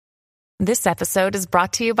This episode is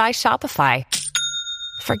brought to you by Shopify.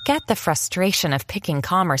 Forget the frustration of picking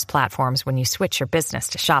commerce platforms when you switch your business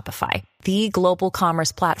to Shopify, the global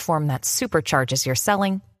commerce platform that supercharges your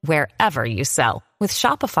selling wherever you sell. With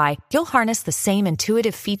Shopify, you'll harness the same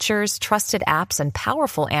intuitive features, trusted apps, and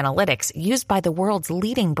powerful analytics used by the world's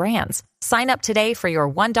leading brands. Sign up today for your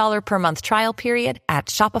 $1 per month trial period at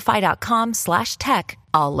shopify.com/tech,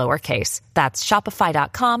 all lowercase. That's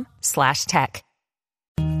shopify.com/tech.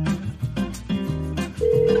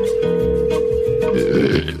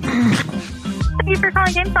 Thank you for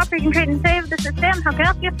calling GameStop. You can trade and save. This is Sam. How can I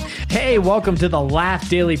help you? Hey, welcome to the Laugh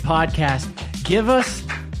Daily Podcast. Give us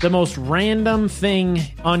the most random thing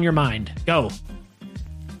on your mind. Go.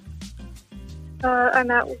 I'm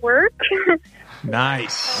at work.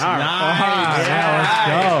 Nice. All right. Nice.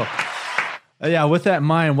 Yeah, let's go. Yeah, with that in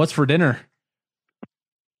mind, what's for dinner?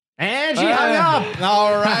 And she hung up.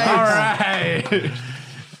 All right. All right.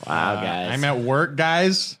 Wow, guys. I'm at work,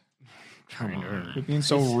 guys. You're being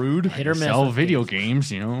so rude. Hit or miss. Sell with video games.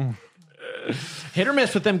 games, you know. Hit or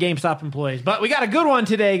miss with them GameStop employees. But we got a good one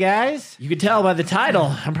today, guys. You can tell by the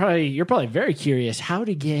title. You're probably very curious how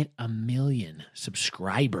to get 1 million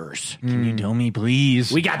subscribers. Can you tell me,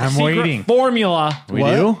 please? We got the I'm secret waiting. formula. We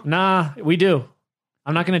do? Nah, we do.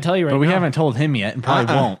 I'm not going to tell you right But we now. haven't told him yet and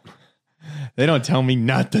probably won't. They don't tell me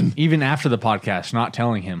nothing. Even after the podcast, not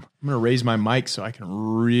telling him. I'm going to raise my mic so I can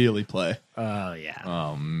really play. Oh, yeah.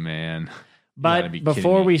 Oh, man. But gotta be kidding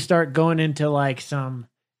before me. we start going into like some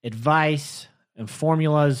advice and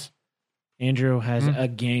formulas, Andrew has a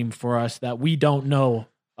game for us that we don't know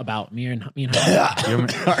about. Me and Whoa.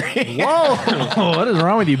 What is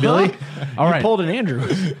wrong with you, Billy? All you right. pulled an Andrew.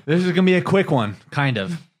 This is going to be a quick one, kind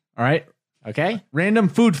of. All right. Okay. Random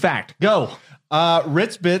food fact. Go.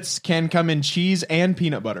 Ritz Bits can come in cheese and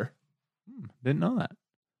peanut butter. Didn't know that.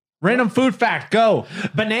 Random food fact. Go.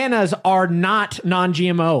 Bananas are not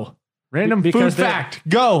non-GMO. Random Because food they're- fact.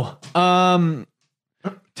 Go.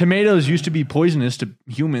 Tomatoes used to be poisonous to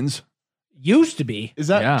humans Used to be. Is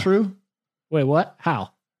that Yeah. true? Wait, what?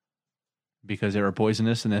 How? because they were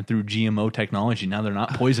poisonous, and then through GMO technology, now they're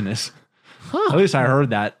not poisonous. At Huh. least I heard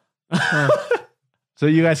that. So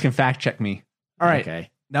you guys can fact check me. All right. Okay.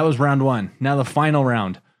 That was round one. Now the final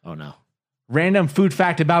round. Oh, no. Random food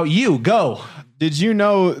fact about you. Go. Did you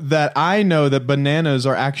know that I know that bananas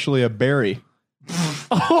are actually a berry?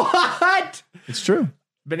 What? It's true.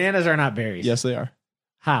 Bananas are not berries. Yes, they are.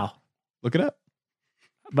 How? Look it up.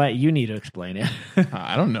 But you need to explain it.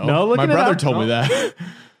 I don't know. No, look my it brother up. told me No. that.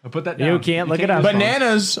 I put that You can't look it up.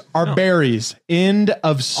 Bananas are berries. End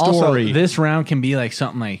of Also, story. this round can be like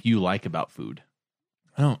something like you like about food.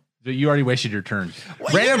 I don't. You already wasted your turn.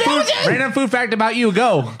 Random food fact about you.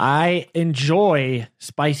 Go. I enjoy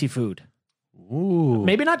spicy food. Ooh.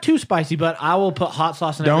 Maybe not too spicy, but I will put hot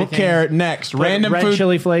sauce in Don't everything. care. Next. Put Random red food.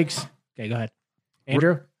 chili flakes. Okay, go ahead.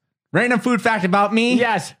 Andrew? Random food fact about me.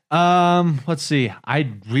 Yes. Let's see.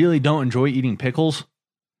 I really don't enjoy eating pickles,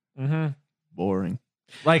 Mm-hmm. Boring.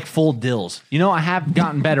 like full dills. You know, I have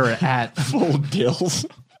gotten better at. Full dills.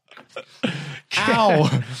 Ow.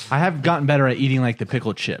 I have gotten better at eating like the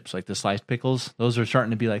pickled chips, like the sliced pickles. Those are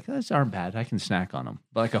starting to be like, those aren't bad. I can snack on them.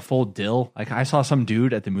 But like a full dill, like I saw some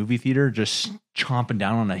dude at the movie theater just chomping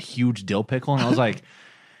down on a huge dill pickle, and I was like,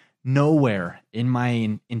 nowhere in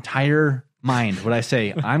my entire mind would I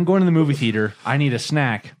say, I'm going to the movie theater. I need a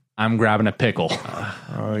snack. I'm grabbing a pickle.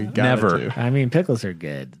 Oh, you got Never. it too. I mean, pickles are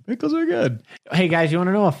good. Pickles are good. Hey, guys, you want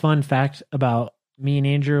to know a fun fact about me and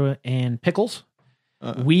Andrew and pickles?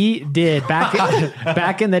 We did,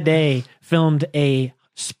 back in the day, filmed a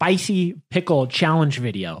spicy pickle challenge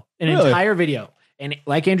video, an Really? entire video. And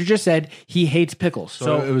like Andrew just said, he hates pickles.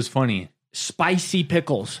 So it was funny. Spicy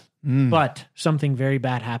pickles. But something very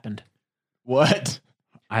bad happened. What?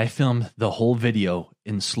 I filmed the whole video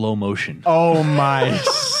in slow motion. Oh my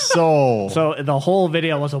soul. So the whole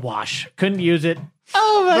video was a wash. Couldn't use it.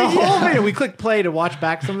 Oh The whole video. We clicked play to watch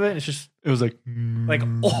back some of it. And it's just It was like like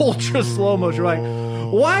ultra slow motion. We're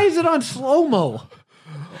like, why is it on slow mo?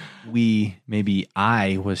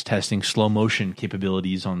 I was testing slow motion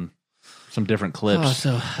capabilities on some different clips. Oh,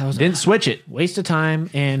 so that was Didn't switch it. waste of time,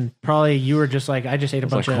 and probably you were just like, I just ate a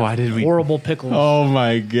bunch like, why of did we- horrible pickles. Oh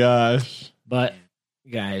my gosh. But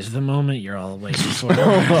guys, the moment you're all waiting for,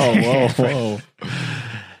 Whoa.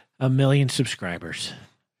 1 million subscribers.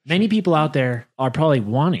 Many people out there are probably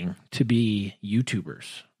wanting to be YouTubers.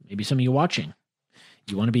 Maybe some of you watching,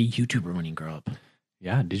 you want to be a YouTuber when you grow up.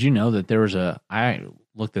 Yeah. Did you know that there was I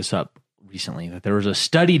looked this up recently, that there was a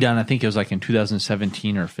study done, I think it was like in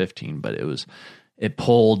 2017 or 15, but it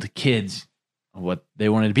polled kids what they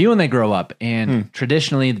wanted to be when they grow up. And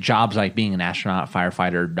traditionally, the jobs like being an astronaut,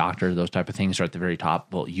 firefighter, doctor, those type of things are at the very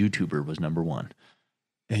top. Well, YouTuber was number one.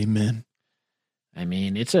 Amen. I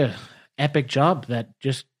mean, it's a epic job that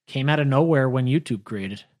just came out of nowhere when YouTube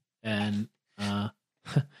created. And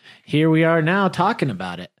here we are now talking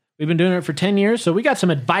about it. We've been doing it for 10 years, so we got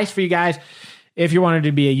some advice for you guys if you wanted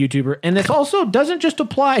to be a YouTuber. And this also doesn't just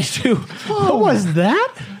apply to... What was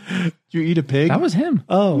that? Did you eat a pig? That was him.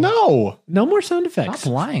 Oh. No more sound effects.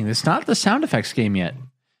 Stop lying. It's not the sound effects game yet.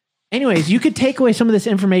 Anyways, you could take away some of this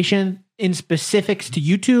information in specifics to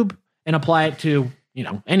YouTube and apply it to,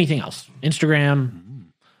 anything else. Instagram,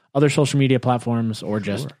 other social media platforms, or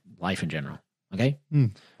just life in general. Okay?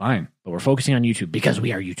 Fine. But we're focusing on YouTube because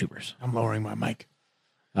we are YouTubers. I'm lowering my mic.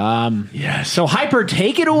 Yeah. So Hyper,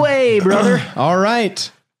 take it away, brother. All right.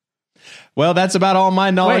 Well, that's about all my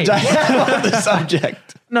knowledge I have on the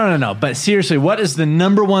subject. No. But seriously, what is the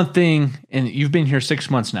number one thing, and you've been here 6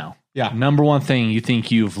 months now. Yeah. Number one thing you think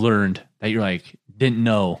you've learned that you're like, didn't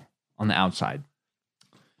know on the outside?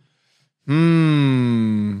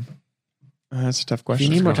 That's a tough If question.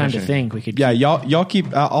 you need more time to think, we could. Yeah, y'all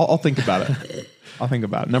keep. I'll think about it. I'll think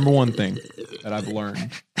about it. Number one thing that I've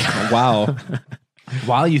learned. Wow.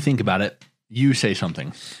 While you think about it, you say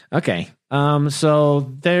something. Okay.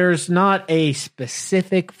 So there's not a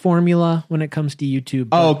specific formula when it comes to YouTube.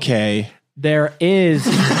 But Okay. there is.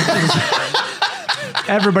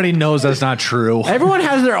 Everybody knows that's not true. Everyone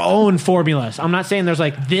has their own formulas. I'm not saying there's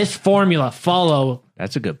like this formula, follow.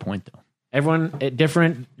 That's a good point, though. Everyone at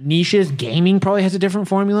different niches. Gaming probably has a different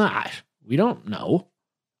formula. We don't know.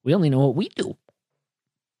 We only know what we do.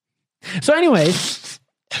 So anyways,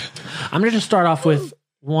 I'm going to just start off with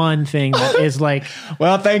one thing that is like...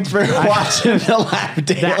 Well, thanks for watching the Lab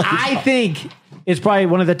Daily. that I think is probably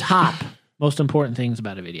one of the top most important things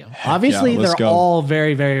about a video. Obviously, let's they're go. all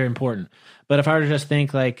very, very important. But if I were to just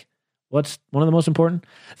think like, what's one of the most important?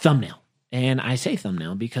 Thumbnail. And I say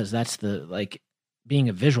thumbnail because that's being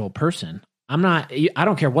a visual person. I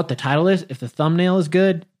don't care what the title is. If the thumbnail is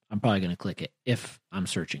good, I'm probably going to click it if I'm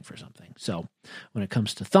searching for something. So when it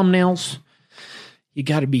comes to thumbnails, you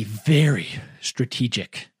got to be very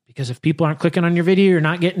strategic because if people aren't clicking on your video, you're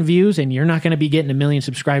not getting views and you're not going to be getting 1 million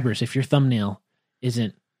subscribers if your thumbnail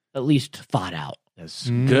isn't at least thought out. That's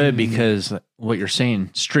good because what you're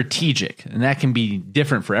saying, strategic, and that can be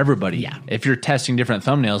different for everybody. Yeah. If you're testing different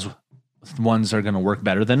thumbnails, ones are going to work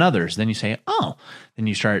better than others. Then you say, then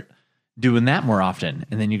you start doing that more often,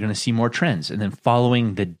 and then you're going to see more trends. And then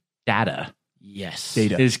following the data, Yes.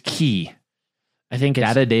 is key. I think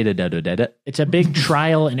it's Data. it's a big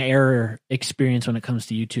trial and error experience when it comes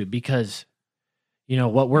to YouTube because,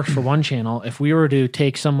 what works for one channel, if we were to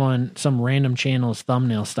take some random channel's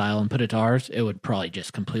thumbnail style and put it to ours, it would probably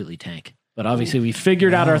just completely tank. But obviously we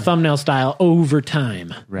figured out our thumbnail style over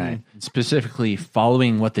time. Right. Specifically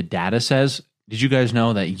following what the data says. Did you guys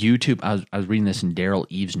know that YouTube, I was reading this in Daryl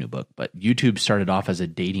Eves' new book, but YouTube started off as a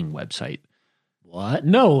dating website. What?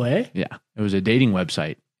 No way. Yeah. It was a dating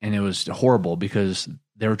website, and it was horrible because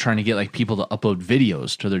they were trying to get people to upload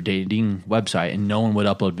videos to their dating website, and no one would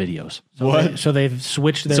upload videos. So they've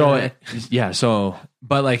switched their...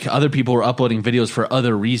 But other people were uploading videos for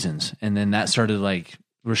other reasons, and then that started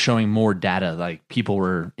we're showing more data, people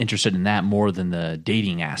were interested in that more than the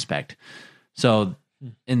dating aspect. So,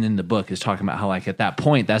 and then the book is talking about how at that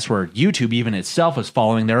point, that's where YouTube even itself was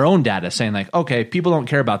following their own data, saying okay, people don't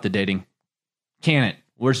care about the dating. Can it?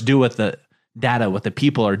 Let's do what the data, what the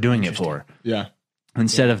people are doing it for. Yeah.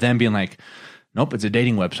 Instead of them being nope, it's a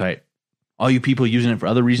dating website. All you people using it for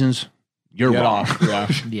other reasons, you're wrong.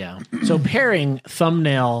 Yeah. Yeah. So pairing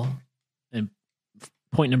thumbnail and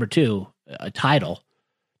point number 2, a title,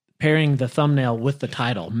 pairing the thumbnail with the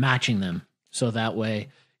title, matching them. So that way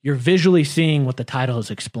you're visually seeing what the title is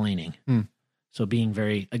explaining. So being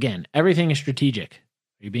everything is strategic.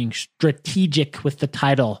 You're being strategic with the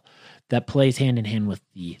title that plays hand in hand with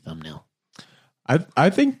the thumbnail. I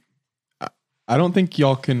think I don't think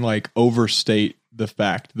y'all can overstate the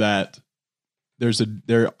fact that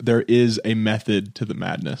there is a method to the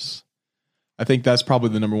madness. I think that's probably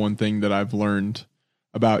the number one thing that I've learned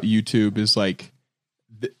about YouTube is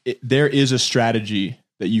there is a strategy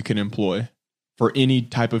that you can employ for any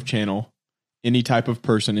type of channel, any type of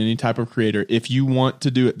person, any type of creator. If you want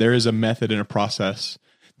to do it, there is a method and a process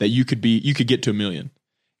that you could get to 1 million.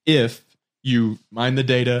 If you mine the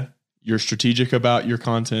data, you're strategic about your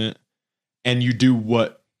content, and you do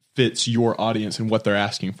what fits your audience and what they're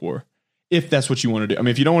asking for. If that's what you want to do. I mean,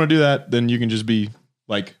 if you don't want to do that, then you can just be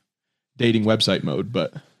dating website mode,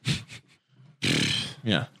 but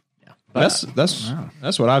yeah. That's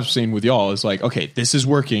what I've seen with y'all is okay, this is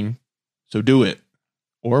working. So do it.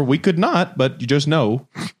 Or we could not, but you just know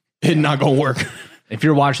it's not going to work. If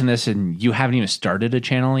you're watching this and you haven't even started a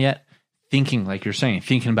channel yet, thinking, like you're saying,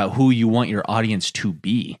 thinking about who you want your audience to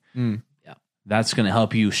be, that's going to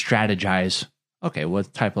help you strategize. Okay,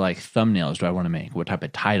 what type of like thumbnails do I want to make? What type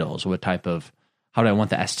of titles? What type of, how do I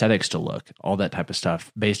want the aesthetics to look? All that type of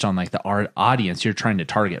stuff based on like the audience you're trying to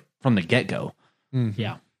target from the get-go.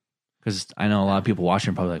 Yeah. Because I know a lot of people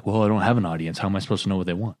watching are probably like, well, I don't have an audience. How am I supposed to know what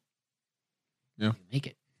they want? Yeah. Make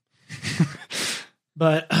it.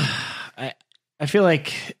 But I feel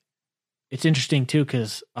like it's interesting too,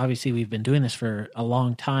 because obviously we've been doing this for a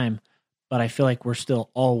long time, but I feel like we're still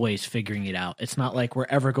always figuring it out. It's not like we're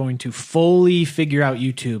ever going to fully figure out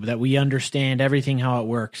YouTube, that we understand everything, how it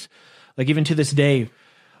works. Like even to this day,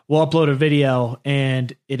 we'll upload a video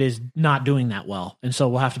and it is not doing that well. And so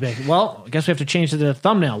we'll have to be like, well, I guess we have to change the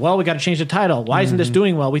thumbnail. Well, we got to change the title. Why isn't this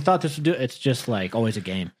doing well? We thought this would do. It's just like always a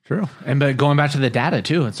game. True. And but going back to the data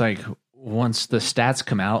too, it's like once the stats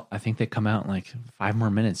come out, I think they come out in like 5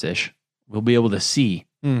 more minutes ish. We'll be able to see,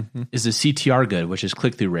 is the CTR good, which is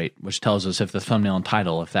click-through rate, which tells us if the thumbnail and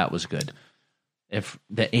title, if that was good. If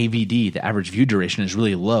the AVD, the average view duration, is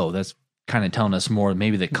really low, that's kind of telling us more.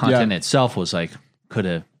 Maybe the content itself was like, could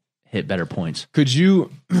have hit better points. Could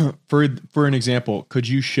you, for an example, could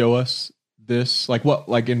you show us this? Like what,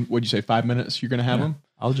 like in, what'd you say, 5 minutes you're going to have them?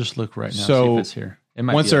 I'll just look right now, So, see if it's here. It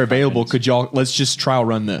might Once be they're like 5 available, minutes. could y'all, let's just trial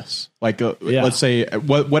run this. Like, let's say,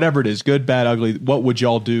 whatever it is, good, bad, ugly, what would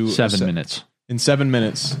y'all do? 7 minutes. In 7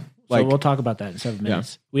 minutes. Like, So we'll talk about that in 7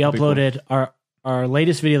 minutes. We That'd be cool. uploaded our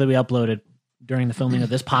latest video that we uploaded during the filming of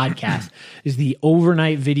this podcast is the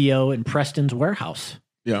overnight video in Preston's warehouse.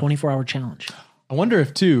 24-hour challenge. I wonder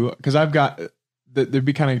if too, because I've got, there'd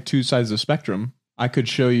be kind of two sides of the spectrum. I could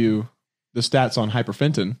show you the stats on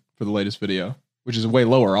hyperfenton for the latest video, which is way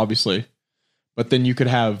lower, obviously. But then you could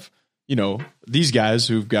have, you know, these guys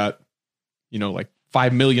who've got, you know, like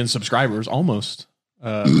 5 million subscribers, almost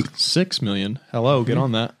 6 million. Hello, get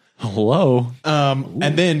on that. Hello.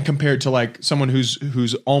 And then compared to like someone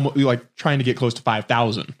who's almost like trying to get close to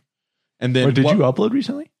 5,000. And then Did you upload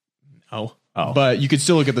recently? No. Oh. But you could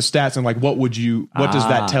still look at the stats and like, what does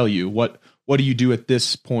that tell you? What do you do at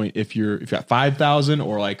this point if you're at 5,000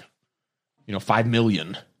 or like, you know, 5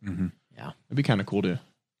 million? Mm-hmm. Yeah. It'd be kind of cool to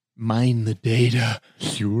mine the data.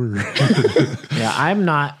 Sure. Yeah, I'm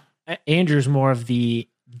not. Andrew's more of the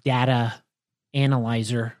data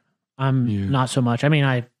analyzer. I'm not so much. I mean,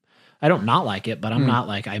 I don't not like it, but I'm not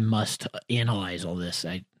like I must analyze all this.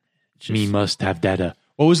 Me must have data.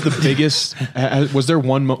 What was the biggest? Was there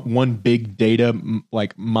one big data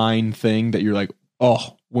like mine thing that you're like,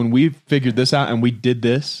 oh, when we figured this out and we did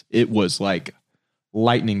this, it was like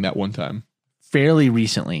lightning that one time? Fairly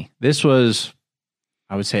recently. This was,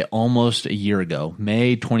 I would say, almost a year ago,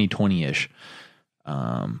 May 2020-ish.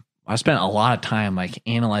 I spent a lot of time like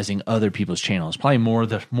analyzing other people's channels, probably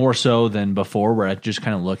more so than before, where I just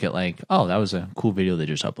kind of look at like, oh, that was a cool video they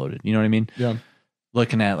just uploaded. You know what I mean? Yeah.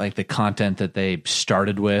 Looking at like the content that they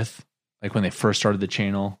started with, like when they first started the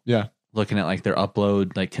channel. Yeah. Looking at like their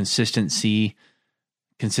upload, like consistency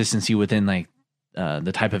within like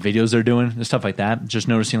the type of videos they're doing and stuff like that. Just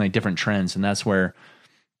noticing like different trends. And that's where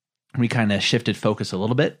we kind of shifted focus a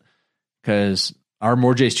little bit, because our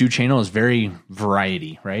More J Stu channel is very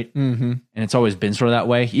variety, right? Mm-hmm. And it's always been sort of that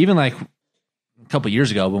way. Even like a couple of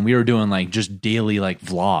years ago when we were doing like just daily like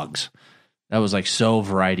vlogs, that was like so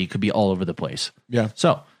variety, could be all over the place. Yeah.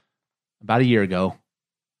 So about a year ago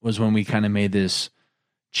was when we kind of made this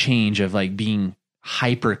change of like being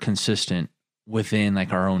hyper consistent within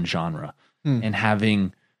like our own genre and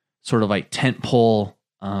having sort of like tentpole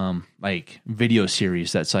like video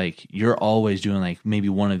series that's like you're always doing like maybe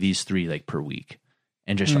one of these 3 like per week,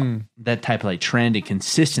 and just that type of like trend and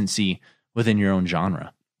consistency within your own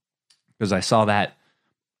genre. Because I saw that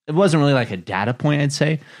it wasn't really like a data point, I'd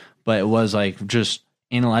say, but it was like just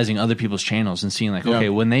analyzing other people's channels and seeing like, okay,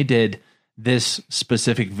 when they did this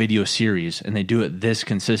specific video series and they do it this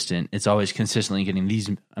consistent, it's always consistently getting these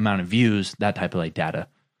amount of views, that type of like data.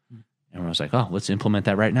 And I was like, oh, let's implement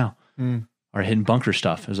that right now. Our hidden bunker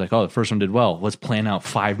stuff. It was like, oh, the first one did well. Let's plan out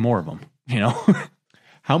 5 more of them, you know?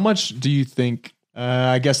 How much do you think,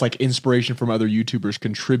 I guess like inspiration from other YouTubers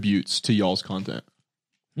contributes to y'all's content?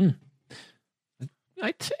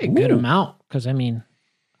 I'd say a good amount, because I mean,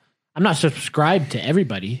 I'm not subscribed to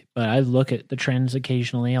everybody, but I look at the trends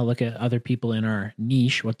occasionally. I'll look at other people in our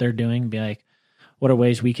niche, what they're doing, and be like, what are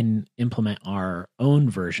ways we can implement our own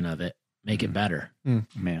version of it, make it better?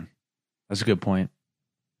 Man, that's a good point.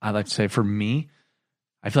 I'd like to say for me,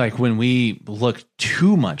 I feel like when we look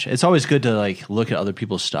too much, it's always good to like look at other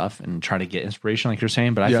people's stuff and try to get inspiration, like you're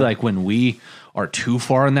saying. But I feel like when we are too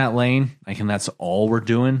far in that lane, like, and that's all we're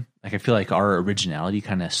doing, like, I feel like our originality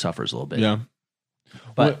kind of suffers a little bit. Yeah.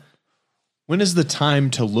 But when is the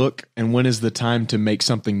time to look and when is the time to make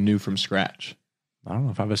something new from scratch? I don't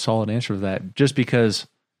know if I have a solid answer to that, just because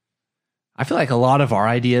I feel like a lot of our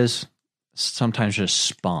ideas sometimes just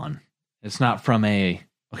spawn. It's not from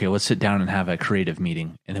okay, let's sit down and have a creative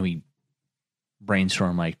meeting, and then we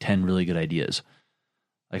brainstorm like 10 really good ideas.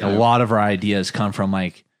 Like a lot of our ideas come from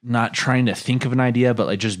like not trying to think of an idea, but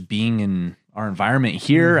like just being in our environment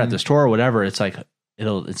here at the store or whatever. It's like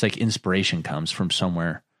it's like inspiration comes from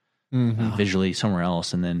somewhere visually somewhere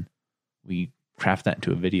else, and then we craft that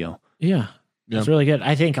into a video. Yeah. It's really good.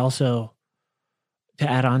 I think also to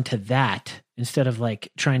add on to that, instead of like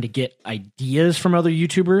trying to get ideas from other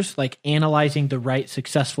YouTubers, like analyzing the right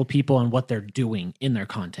successful people and what they're doing in their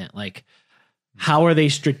content. Like, how are they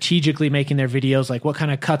strategically making their videos? Like, what kind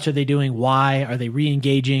of cuts are they doing? Why are they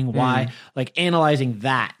re-engaging? Why? Like, analyzing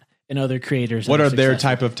that in other creators. What are their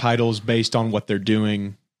type of titles based on what they're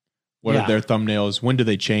doing? What are their thumbnails? When do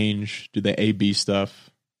they change? Do they A/B stuff?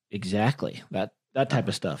 Exactly. That type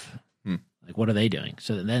of stuff. Like, what are they doing?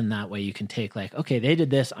 So then that way you can take like, okay, they did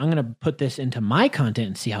this. I'm going to put this into my content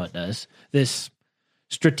and see how it does. This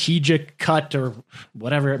strategic cut or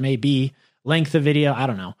whatever it may be, length of video, I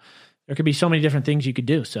don't know. There could be so many different things you could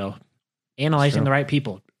do. So analyzing the right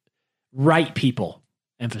people,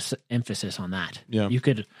 emphasis on that. Yeah. You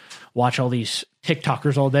could watch all these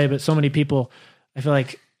TikTokers all day, but so many people, I feel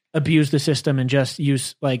like, abuse the system and just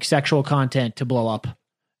use like sexual content to blow up.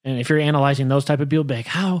 And if you're analyzing those type of people, be like,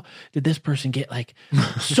 how did this person get like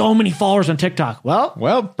so many followers on TikTok?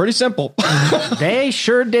 Well, pretty simple. they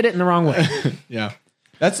sure did it in the wrong way. Yeah.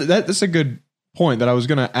 That's a good point that I was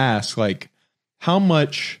going to ask. Like, how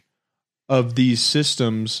much of these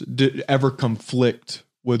systems did ever conflict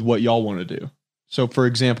with what y'all want to do? So for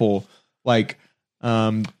example, like,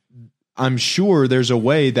 I'm sure there's a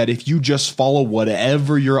way that if you just follow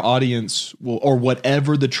whatever your audience will, or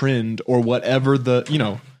whatever the trend or whatever the,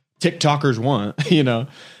 TikTokers want,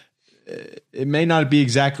 it may not be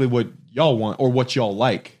exactly what y'all want or what y'all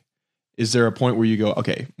like. Is there a point where you go,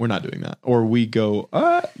 okay, we're not doing that? Or we go,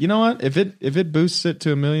 you know what? If it boosts it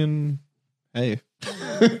to 1 million, hey.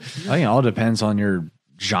 I think it all depends on your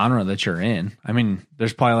genre that you're in. I mean,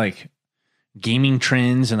 there's probably like gaming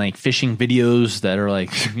trends and like fishing videos that are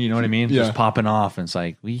like, you know what I mean? Yeah. Just popping off. And it's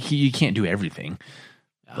like, you can't do everything.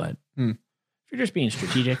 But If you're just being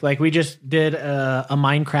strategic, like we just did a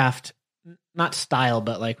Minecraft, not style,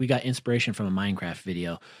 but like we got inspiration from a Minecraft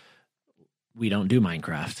video. We don't do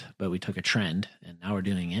Minecraft, but we took a trend and now we're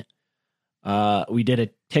doing it. We did a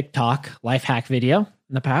TikTok life hack video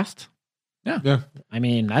in the past. Yeah. I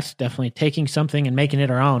mean, that's definitely taking something and making it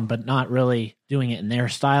our own, but not really doing it in their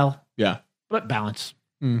style. Yeah. But balance,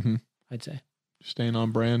 I'd say. Staying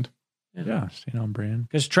on brand. yeah, staying on brand.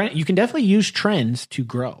 Because you can definitely use trends to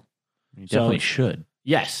grow. You definitely should.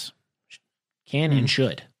 Yes. Can and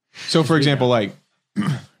should. So for example, like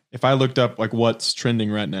if I looked up like what's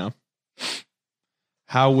trending right now,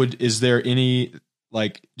 is there any,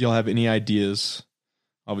 like, do y'all have any ideas?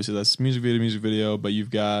 Obviously that's music video, but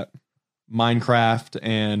you've got Minecraft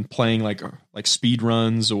and playing like speed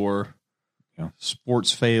runs or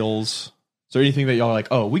sports fails. Is there anything that y'all like,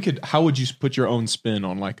 how would you put your own spin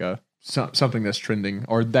on like something that's trending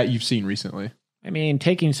or that you've seen recently? I mean,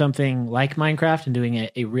 taking something like Minecraft and doing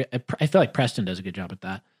I feel like Preston does a good job at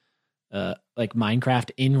that. Like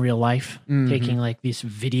Minecraft in real life, taking like this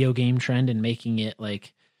video game trend and making it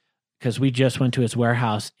like, because we just went to his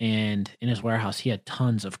warehouse and in his warehouse, he had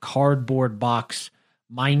tons of cardboard box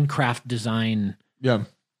Minecraft design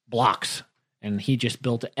blocks. And he just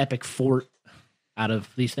built an epic fort out of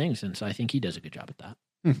these things. And so I think he does a good job at that.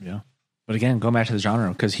 Yeah. But again, going back to the genre,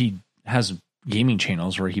 because he has gaming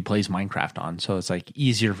channels where he plays Minecraft on. So it's like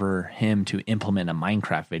easier for him to implement a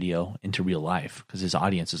Minecraft video into real life because his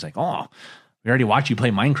audience is like, oh, we already watch you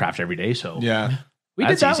play Minecraft every day. So yeah, we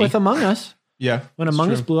did that with Among Us. Yeah. When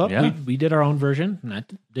Among Us blew up, we did our own version and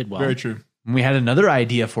that did well. Very true. And we had another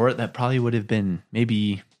idea for it that probably would have been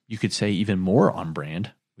maybe you could say even more on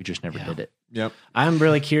brand. We just never did it. Yep. I'm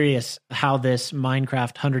really curious how this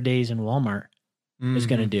Minecraft 100 Days in Walmart is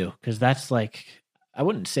going to do. Because that's like, I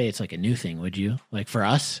wouldn't say it's like a new thing, would you? Like for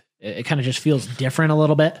us, it kind of just feels different a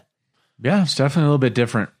little bit. Yeah, it's definitely a little bit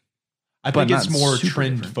different. I think it's more super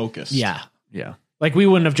trend different. focused. Yeah. Yeah. Like we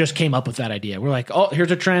wouldn't have just came up with that idea. We're like, oh,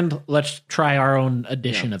 here's a trend. Let's try our own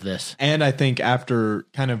edition of this. And I think after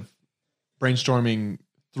kind of brainstorming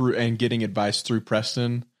through and getting advice through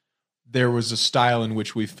Preston, there was a style in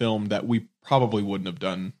which we filmed that we probably wouldn't have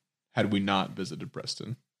done had we not visited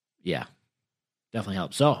Preston. Yeah, definitely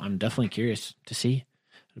helps. So I'm definitely curious to see.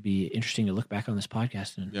 It'll be interesting to look back on this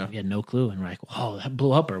podcast and we had no clue. And we're like, oh, that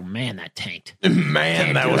blew up, or man, that tanked.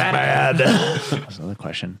 Man, that was bad. That's another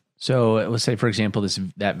question. So let's say, for example,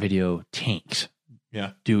 that video tanks.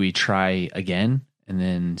 Yeah. Do we try again and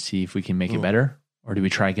then see if we can make it better? Or do we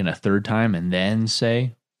try again a third time and then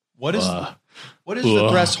say, what is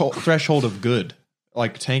the threshold of good?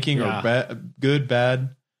 Like tanking or good,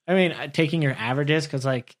 bad? I mean, taking your averages, because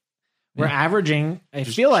like we're averaging, I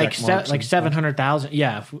Just feel like check marks like and 700,000.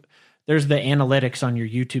 Yeah. There's the analytics on your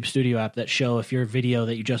YouTube Studio app that show if your video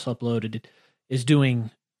that you just uploaded is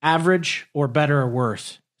doing average or better or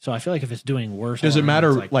worse. So I feel like if it's doing worse, Does it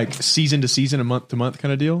matter like season to season, a month to month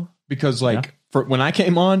kind of deal? Because like for when I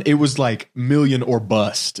came on, it was like million or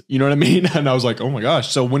bust. You know what I mean? And I was like, oh my gosh.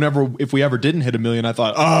 So if we ever didn't hit 1 million, I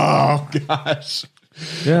thought, oh gosh.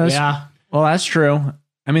 Yeah. Well, that's true.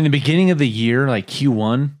 I mean, the beginning of the year, like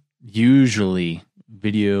Q1, usually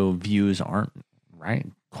video views aren't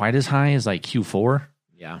quite as high as like Q4.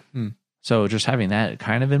 Yeah. So just having that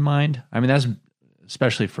kind of in mind, I mean, that's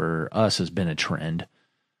especially for us has been a trend.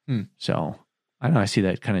 So I don't know. I see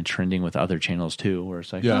that kind of trending with other channels too, where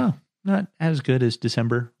it's like, not as good as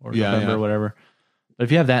December or November or whatever. But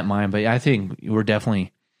if you have that in mind, but I think we're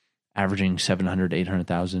definitely averaging 700,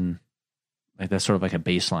 800,000. Like that's sort of like a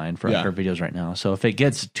baseline for our videos right now. So if it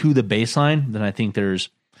gets to the baseline, then I think there's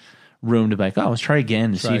room to be like, oh, let's try again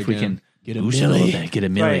and see if we can get a boost it a little bit, get a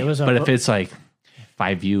million. Right, but if it's like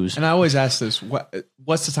 5 views, And I always ask this,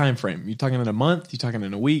 what's the time frame? You talking in a month? You talking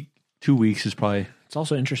in a week? 2 weeks is probably. It's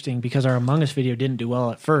also interesting because our Among Us video didn't do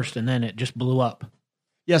well at first, and then it just blew up.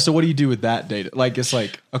 Yeah. So what do you do with that data? Like, it's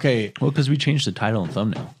like, okay. Well, because we changed the title and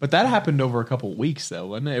thumbnail. But that happened over a couple of weeks though,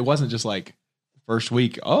 wasn't it? It wasn't just like first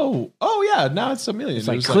week. Oh yeah. Now it's 1 million. It's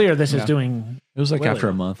like clear this is doing. It was like Really? after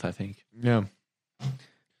a month, I think. Yeah.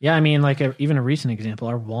 Yeah, I mean, like even a recent example,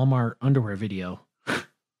 our Walmart underwear video.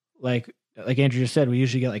 like Andrew just said, we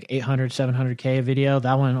usually get like 800, 700K a video.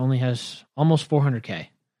 That one only has almost 400K.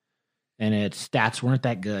 And its stats weren't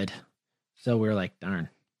that good. So we were like, darn.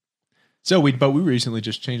 So we recently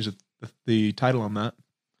just changed the title on that.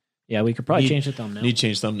 Yeah, we could probably change the thumbnail. Need to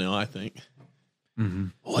change thumbnail, I think. Mm-hmm.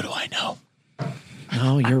 What do I know?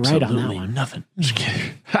 No, you're right on that one. Nothing. Just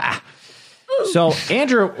kidding. So,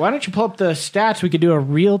 Andrew, why don't you pull up the stats? We could do a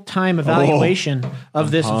real-time evaluation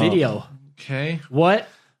of this video. Okay. What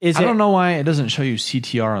is it? I don't know why it doesn't show you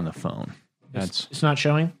CTR on the phone. It's not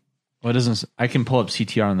showing? Well, it doesn't. I can pull up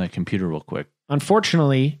CTR on the computer real quick.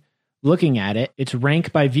 Unfortunately, looking at it, its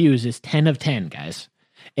rank by views is 10 of 10, guys.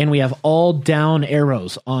 And we have all down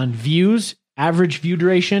arrows on views, average view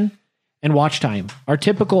duration, and watch time. Our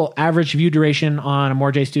typical average view duration on a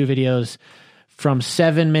More J Stu videos from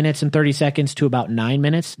 7 minutes and 30 seconds to about 9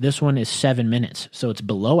 minutes. This one is 7 minutes, so it's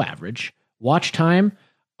below average. Watch time,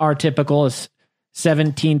 our typical is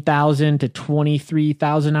 17,000 to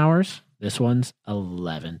 23,000 hours. This one's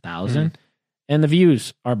 11,000. And the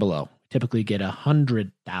views are below. Typically get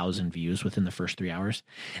 100,000 views within the first 3 hours.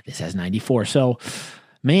 This has 94. So,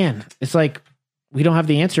 man, it's like we don't have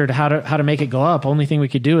the answer to how to make it go up. Only thing we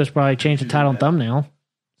could do is probably change the title and thumbnail.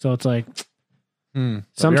 So it's like sometimes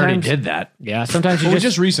we already did that. Yeah, sometimes We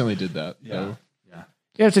just recently did that. Yeah.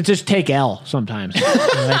 you have to just take L sometimes.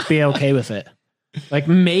 Like be okay with it. Like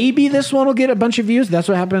maybe this one will get a bunch of views. That's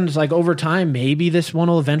what happens. Like over time, maybe this one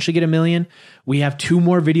will eventually get 1 million. We have 2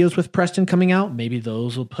 more videos with Preston coming out. Maybe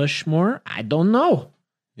those will push more. I don't know.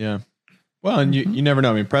 Yeah. Well, and you never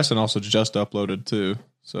know. I mean, Preston also just uploaded too.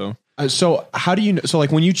 So how do you know? So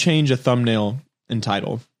like when you change a thumbnail and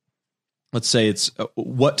title, let's say it's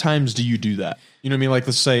what times do you do that? You know what I mean? Like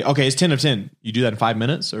let's say, okay, it's 10 of 10. You do that in 5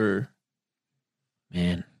 minutes or?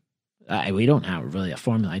 Man, we don't have really a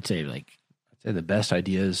formula. I'd say The best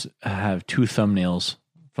idea is have 2 thumbnails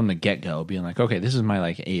from the get-go being like, okay, this is my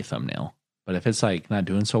like A thumbnail. But if it's like not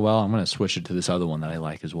doing so well, I'm going to switch it to this other one that I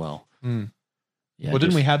like as well. yeah, Well,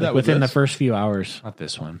 didn't we have that within the this? first few hours? Not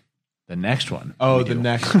this one. The next one. Oh, we the do.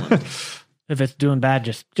 next one. If it's doing bad,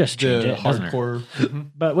 just change The it. Doesn't hurt.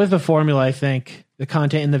 hardcore. But with the formula, I think the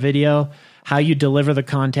content in the video, how you deliver the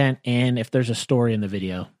content, and if there's a story in the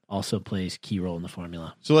video, also plays key role in the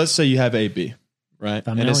formula. So let's say you have A/B, right?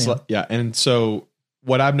 Thumbnail, and it's yeah. like, yeah. And so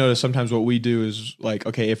what I've noticed sometimes what we do is like,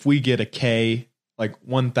 okay, if we get a K, like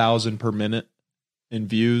 1,000 per minute in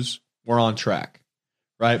views, we're on track,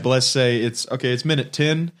 right? But let's say it's minute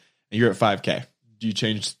 10 and you're at 5K. Do you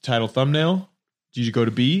change the title thumbnail? Do you go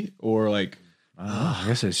to B or like? I don't know. I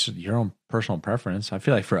guess it's your own personal preference. I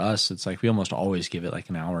feel like for us, it's like we almost always give it like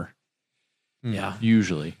an hour. Yeah.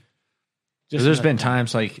 Usually. Because there's been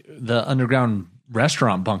times like the underground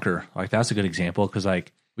restaurant bunker, like that's a good example. Because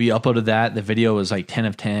like we uploaded that, the video was like 10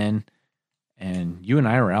 of 10, and you and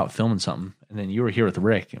I were out filming something, and then you were here with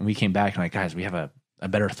Rick, and we came back and like, guys, we have a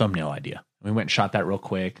better thumbnail idea. And we went and shot that real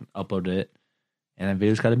quick, uploaded it, and that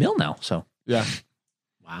video's got a mill now. So Yeah.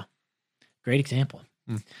 Wow. Great example.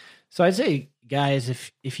 So I'd say,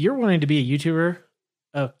 guys, if you're wanting to be a YouTuber,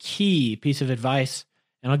 a key piece of advice,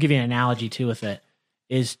 and I'll give you an analogy too with it,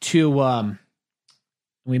 is to,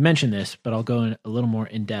 we mentioned this, but I'll go in a little more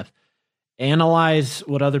in depth. Analyze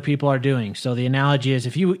what other people are doing. So the analogy is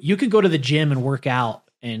if you can go to the gym and work out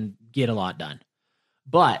and get a lot done,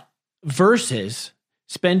 but versus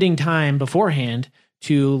spending time beforehand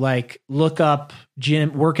to like look up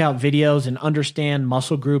gym workout videos and understand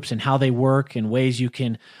muscle groups and how they work and ways you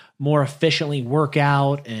can more efficiently work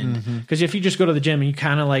out. And because if you just go to the gym and you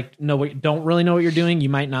kind of like don't really know what you're doing, you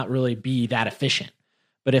might not really be that efficient.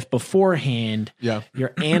 But if beforehand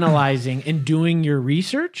you're analyzing and doing your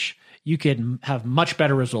research, you could have much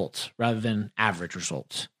better results rather than average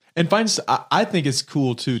results. And I think it's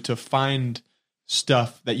cool too to find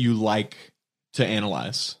stuff that you like to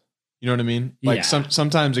analyze. You know what I mean? Like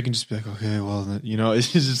sometimes it can just be like, okay, well, you know,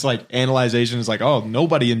 it's just like analyzation is like, oh,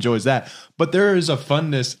 nobody enjoys that. But there is a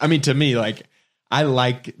funness. I mean, to me, like I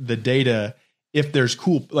like the data if there's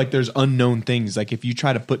cool, like there's unknown things. Like if you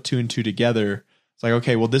try to put 2 and 2 together, it's like,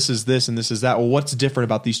 okay, well, this is this and this is that. Well, what's different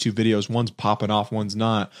about these 2 videos? One's popping off, one's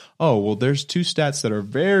not. Oh, well, there's 2 stats that are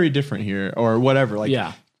very different here or whatever. Like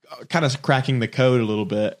kind of cracking the code a little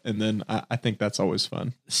bit. And then I think that's always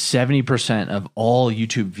fun. 70% of all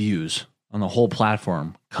YouTube views on the whole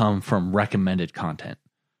platform come from recommended content.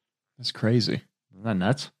 That's crazy. Isn't that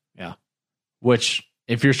nuts? Yeah. Which,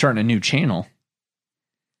 if you're starting a new channel,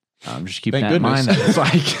 just keep that in mind that it's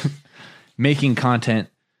like making content.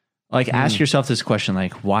 Like, ask yourself this question,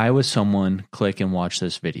 like, why would someone click and watch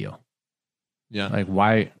this video? Yeah. Like,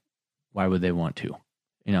 why would they want to?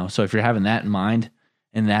 You know, so if you're having that in mind,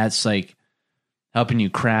 and that's like helping you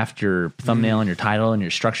craft your thumbnail and your title and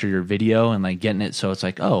your structure your video and like getting it so it's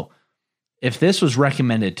like, oh, if this was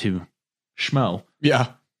recommended to Schmo,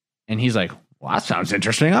 and he's like, well, that sounds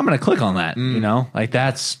interesting, I'm going to click on that. You know, like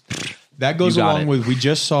that goes along with, we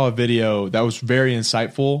just saw a video that was very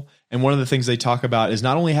insightful. And one of the things they talk about is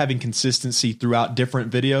not only having consistency throughout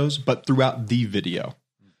different videos, but throughout the video.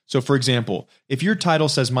 So for example, if your title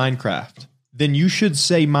says Minecraft, then you should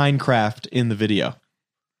say Minecraft in the video.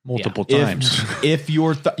 Multiple times. If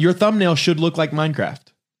your thumbnail should look like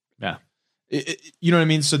Minecraft. Yeah. You know what I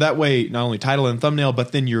mean? So that way, not only title and thumbnail,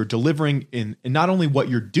 but then you're delivering in not only what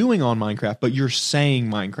you're doing on Minecraft, but you're saying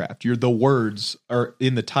Minecraft. The words are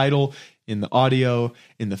in the title, in the audio,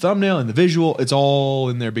 in the thumbnail, in the visual. It's all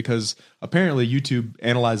in there because apparently YouTube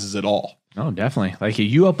analyzes it all. Oh, definitely. Like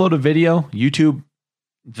you upload a video, YouTube,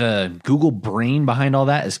 the Google brain behind all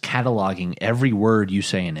that is cataloging every word you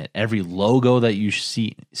say in it, every logo that you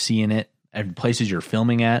see in it, every places you're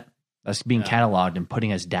filming at. That's being cataloged and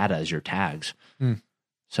putting as data as your tags.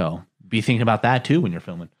 So be thinking about that too when you're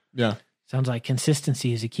filming. Yeah. Sounds like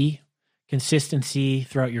consistency is a key. Consistency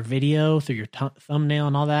throughout your video, through your thumbnail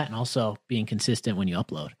and all that, and also being consistent when you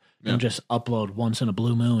upload. Don't just upload once in a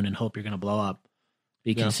blue moon and hope you're going to blow up.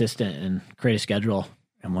 Be consistent and create a schedule.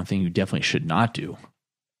 And one thing you definitely should not do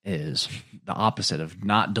is the opposite of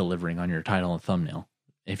not delivering on your title and thumbnail.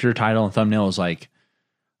 If your title and thumbnail is like,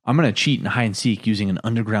 I'm going to cheat in hide and seek using an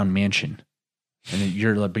underground mansion, and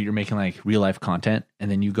you're making like real life content, and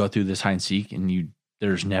then you go through this hide and seek and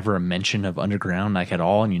there's never a mention of underground like at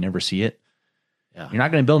all, and you never see it. Yeah. You're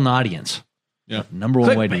not going to build an audience. Yeah. Number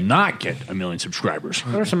one way to not get 1 million subscribers.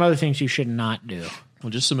 What are some other things you should not do? Well,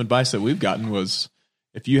 just some advice that we've gotten was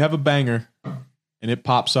if you have a banger and it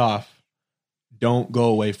pops off, don't go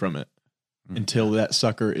away from it until that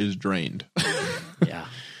sucker is drained. Yeah.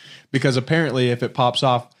 Because apparently if it pops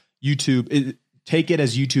off, take it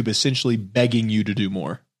as YouTube essentially begging you to do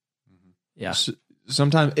more. Yeah.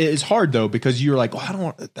 Sometimes it's hard though, because you're like,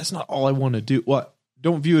 that's not all I want to do. What?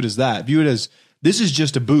 Don't view it as that. View it as, this is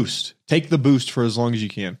just a boost. Take the boost for as long as you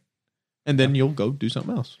can. And then you'll go do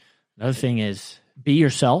something else. Another thing is be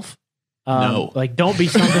yourself. No. Like don't be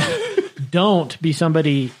somebody,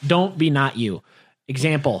 don't be not you.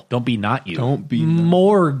 Example. Don't be not you.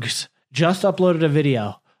 Morgs just uploaded a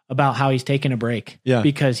video about how he's taking a break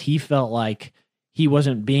because he felt like he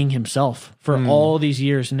wasn't being himself for all these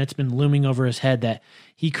years. And it's been looming over his head that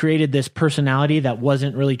he created this personality that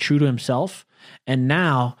wasn't really true to himself. And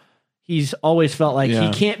now he's always felt like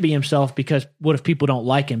he can't be himself because what if people don't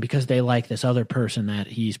like him because they like this other person that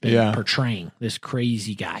he's been portraying, this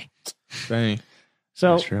crazy guy. Dang.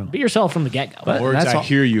 So That's true. be yourself from the get-go. But Morgs, that's I all-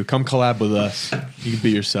 hear you. Come collab with us. You can be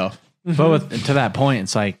yourself. But to that point,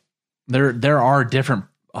 it's like there are different,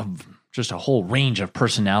 just a whole range of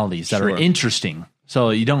personalities that are Sure. interesting. So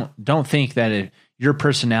you don't think that if your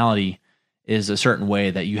personality is a certain way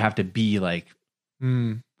that you have to be like,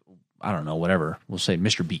 I don't know, whatever. We'll say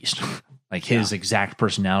Mr. Beast, like his exact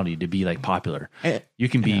personality to be like popular. You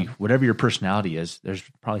can be whatever your personality is. There's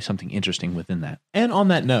probably something interesting within that. And on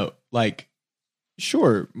that note, like,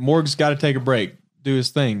 sure, Morg's got to take a break, do his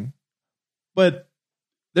thing, but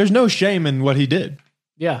there's no shame in what he did.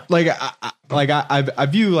 Yeah. Like, I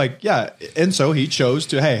view like, yeah, and so he chose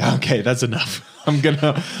to, hey, okay, that's enough. I'm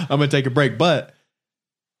gonna take a break, but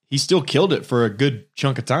he still killed it for a good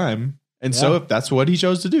chunk of time. And so if that's what he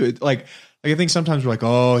chose to do, like I think sometimes we're like,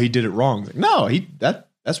 oh, he did it wrong. Like, no,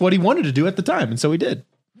 that's what he wanted to do at the time, and so he did.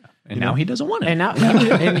 And now he doesn't want it. And now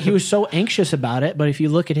and he was so anxious about it. But if you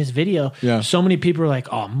look at his video, so many people are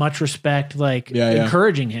like, oh, much respect, like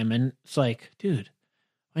encouraging him. And it's like, dude,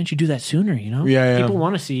 why didn't you do that sooner? You know? Yeah. People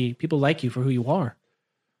want to see people like you for who you are.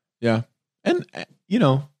 Yeah. And, you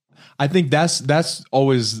know, I think that's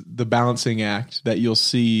always the balancing act that you'll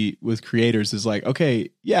see with creators is like,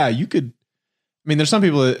 okay, yeah, you could. I mean, there's some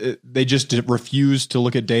people that they just refuse to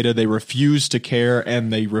look at data. They refuse to care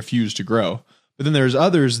and they refuse to grow. But then there's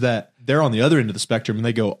others that they're on the other end of the spectrum and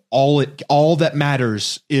they go, all that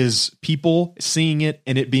matters is people seeing it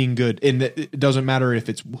and it being good. And it doesn't matter if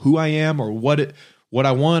it's who I am or what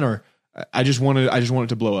I want, or I just want it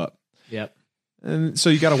to blow up. Yep. And so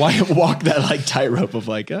you got to walk that like tightrope of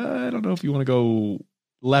like, I don't know if you want to go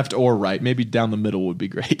left or right. Maybe down the middle would be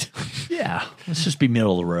great. Yeah. Let's just be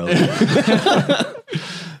middle of the road.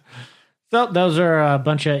 So those are a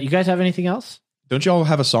bunch of, you guys have anything else? Don't y'all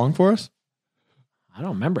have a song for us? I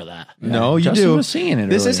don't remember that. No, you Justin do. was singing it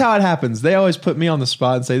This is earlier. how it happens. They always put me on the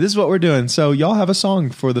spot and say, this is what we're doing. So y'all have a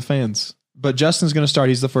song for the fans. But Justin's going to start.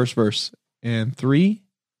 He's the first verse. And 3.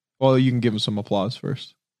 Well, you can give him some applause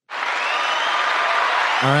first.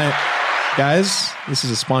 All right, guys, this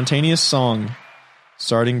is a spontaneous song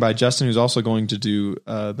starting by Justin, who's also going to do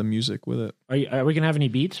the music with it. Are we going to have any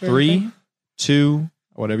beats? Or 3, anything? 2,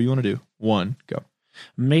 whatever you want to do. 1, go.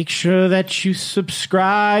 Make sure that you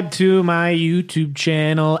subscribe to my YouTube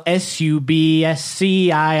channel,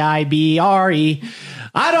 SUBSCIIBRE.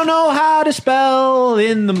 I don't know how to spell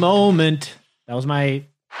in the moment. That was my...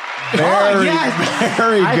 Very,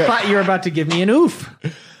 very good. I thought you were about to give me an oof.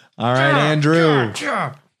 All right, Andrew.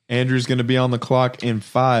 Andrew's going to be on the clock in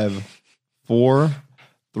 5, 4,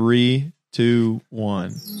 3, 2,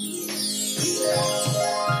 1.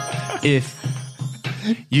 If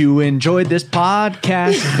you enjoyed this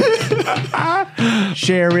podcast,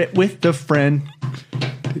 share it with a friend.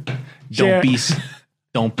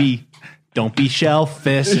 Don't be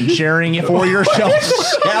shellfish and sharing it for your shellfish.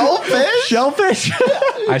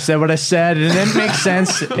 I said what I said, and it didn't make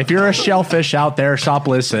sense. If you're a shellfish out there, stop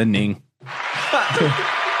listening.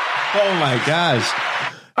 Oh my gosh.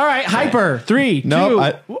 All right, hyper. 3, 2,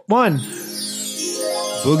 Nope, 1.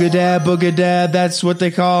 Boogadad, that's what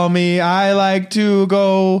they call me. I like to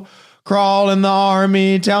go crawl in the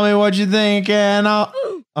army. Tell me what you think, and I'll.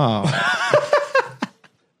 Oh.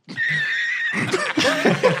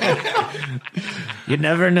 You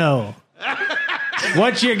never know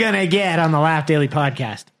what you're going to get on the Laugh Daily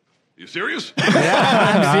podcast. You serious?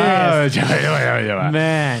 I'm serious.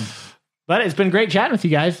 Man. But it's been great chatting with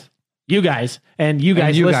you guys. You guys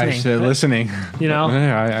listening. Listening. You know,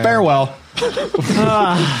 Farewell.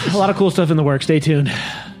 a lot of cool stuff in the works. Stay tuned.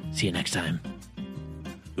 See you next time.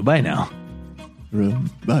 Goodbye now.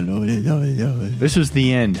 This was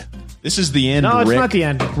the end. This is the end, No, it's Rick. not the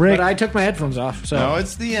end. Rick. But I took my headphones off. So No,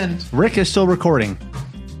 it's the end. Rick is still recording.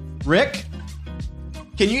 Rick?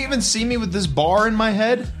 Can you even see me with this bar in my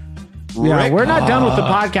head? yeah, Rick? we're not done with the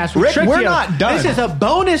podcast. Rick, tricked we're you. not done. This is a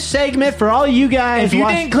bonus segment for all you guys. If you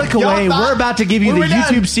didn't click away, we're about to give you the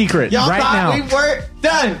YouTube secret Y'all right thought now. we were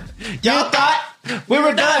done. Y'all thought we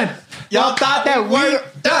were done. Y'all thought that we were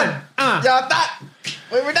done. Y'all thought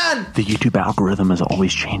we were done. The YouTube algorithm is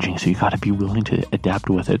always changing, so you got to be willing to adapt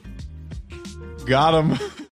with it. Got him.